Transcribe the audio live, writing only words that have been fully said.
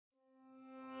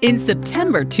In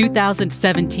September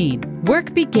 2017,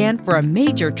 work began for a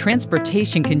major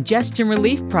transportation congestion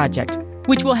relief project,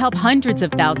 which will help hundreds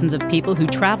of thousands of people who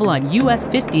travel on US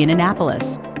 50 in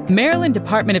Annapolis. Maryland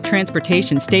Department of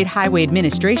Transportation State Highway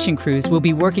Administration crews will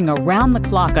be working around the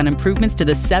clock on improvements to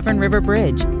the Severn River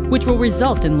Bridge, which will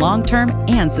result in long-term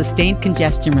and sustained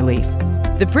congestion relief.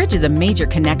 The bridge is a major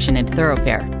connection and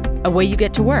thoroughfare, a way you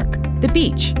get to work, the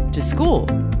beach, to school,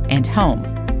 and home.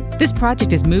 This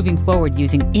project is moving forward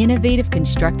using innovative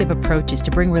constructive approaches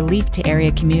to bring relief to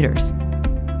area commuters.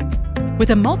 With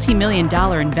a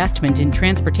multi-million-dollar investment in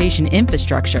transportation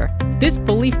infrastructure, this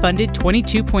fully funded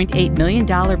 $22.8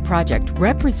 million project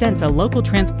represents a local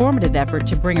transformative effort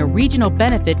to bring a regional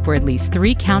benefit for at least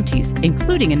 3 counties,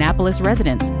 including Annapolis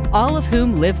residents, all of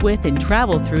whom live with and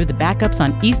travel through the backups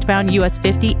on eastbound US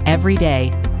 50 every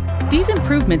day. These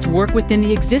improvements work within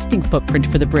the existing footprint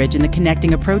for the bridge and the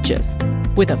connecting approaches.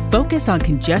 With a focus on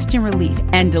congestion relief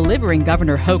and delivering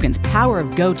Governor Hogan's Power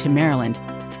of Go to Maryland,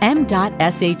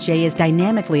 MDOT-SHA is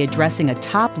dynamically addressing a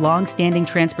top long-standing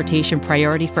transportation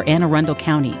priority for Anne Arundel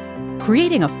County.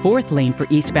 Creating a 4th lane for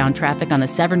eastbound traffic on the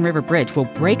Severn River Bridge will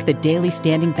break the daily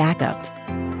standing backup.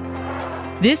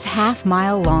 This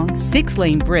half-mile-long,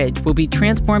 6-lane bridge will be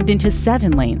transformed into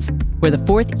 7 lanes, where the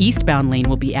 4th eastbound lane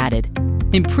will be added,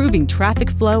 improving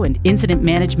traffic flow and incident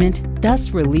management,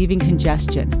 thus relieving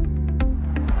congestion.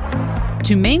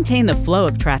 To maintain the flow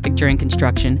of traffic during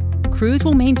construction, crews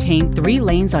will maintain 3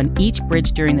 lanes on each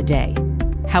bridge during the day.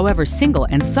 However, single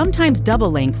and sometimes double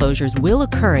lane closures will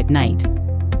occur at night.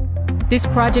 This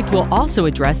project will also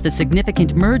address the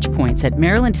significant merge points at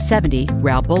Maryland 70,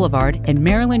 Route Boulevard, and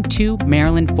Maryland 2,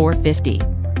 Maryland 450.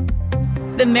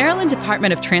 The Maryland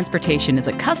Department of Transportation is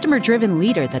a customer-driven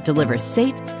leader that delivers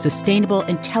safe, sustainable,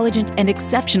 intelligent, and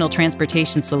exceptional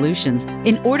transportation solutions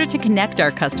in order to connect our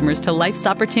customers to life's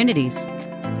opportunities.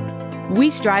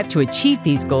 We strive to achieve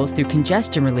these goals through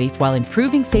congestion relief while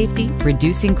improving safety,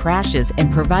 reducing crashes,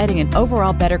 and providing an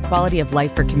overall better quality of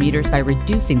life for commuters by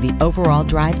reducing the overall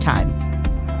drive time.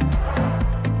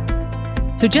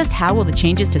 So just how will the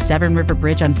changes to Severn River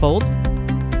Bridge unfold?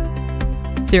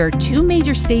 There are 2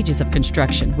 major stages of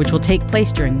construction which will take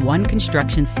place during one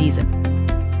construction season,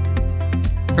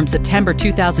 from September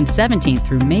 2017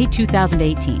 through May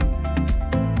 2018.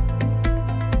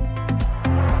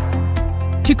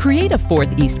 To create a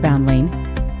 4th eastbound lane,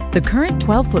 the current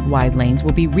 12-foot wide lanes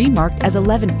will be remarked as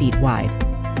 11 feet wide.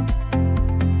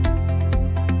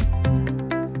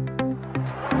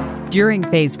 During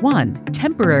Phase 1,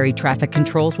 temporary traffic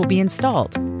controls will be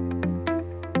installed.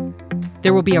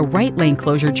 There will be a right lane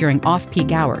closure during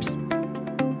off-peak hours.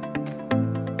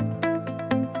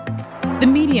 The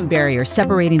median barrier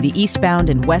separating the eastbound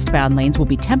and westbound lanes will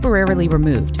be temporarily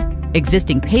removed.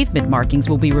 Existing pavement markings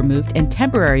will be removed and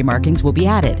temporary markings will be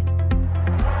added.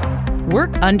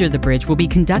 Work under the bridge will be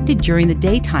conducted during the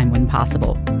daytime when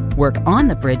possible. Work on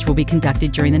the bridge will be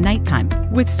conducted during the nighttime,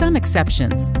 with some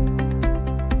exceptions.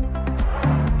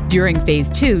 During Phase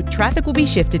 2, traffic will be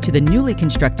shifted to the newly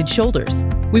constructed shoulders.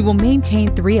 We will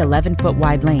maintain 3 11-foot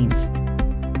wide lanes.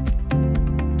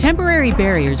 Temporary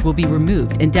barriers will be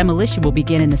removed and demolition will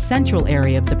begin in the central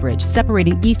area of the bridge,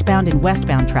 separating eastbound and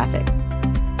westbound traffic.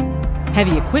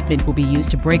 Heavy equipment will be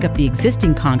used to break up the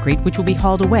existing concrete, which will be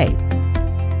hauled away,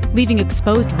 leaving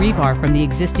exposed rebar from the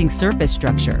existing surface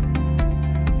structure.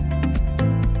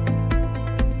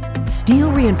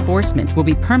 Steel reinforcement will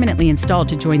be permanently installed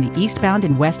to join the eastbound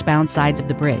and westbound sides of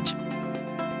the bridge.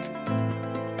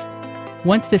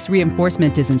 Once this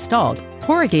reinforcement is installed,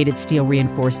 corrugated steel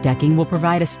reinforced decking will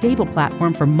provide a stable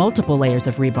platform for multiple layers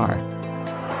of rebar.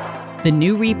 The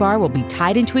new rebar will be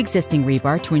tied into existing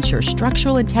rebar to ensure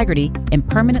structural integrity and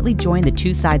permanently join the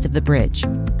 2 sides of the bridge.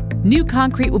 New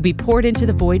concrete will be poured into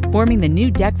the void, forming the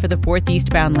new deck for the 4th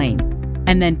eastbound lane,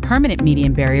 and then permanent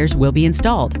median barriers will be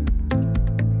installed.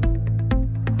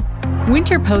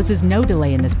 Winter poses no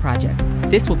delay in this project.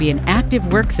 This will be an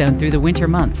active work zone through the winter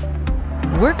months.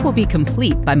 Work will be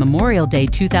complete by Memorial Day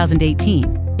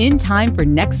 2018, in time for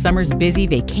next summer's busy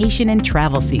vacation and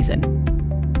travel season.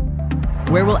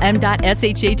 Where will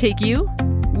MDOT-SHA take you?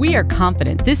 We are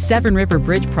confident this Severn River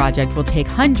Bridge project will take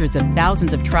hundreds of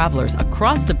thousands of travelers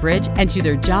across the bridge and to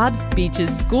their jobs,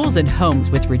 beaches, schools, and homes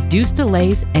with reduced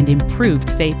delays and improved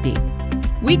safety.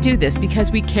 We do this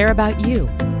because we care about you.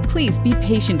 Please be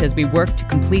patient as we work to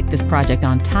complete this project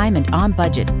on time and on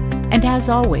budget. And as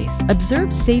always,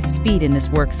 observe safe speed in this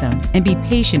work zone and be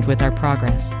patient with our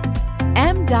progress.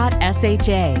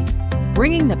 MDOT-SHA,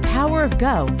 bringing the power of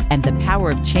go and the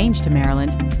power of change to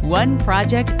Maryland, one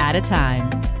project at a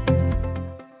time.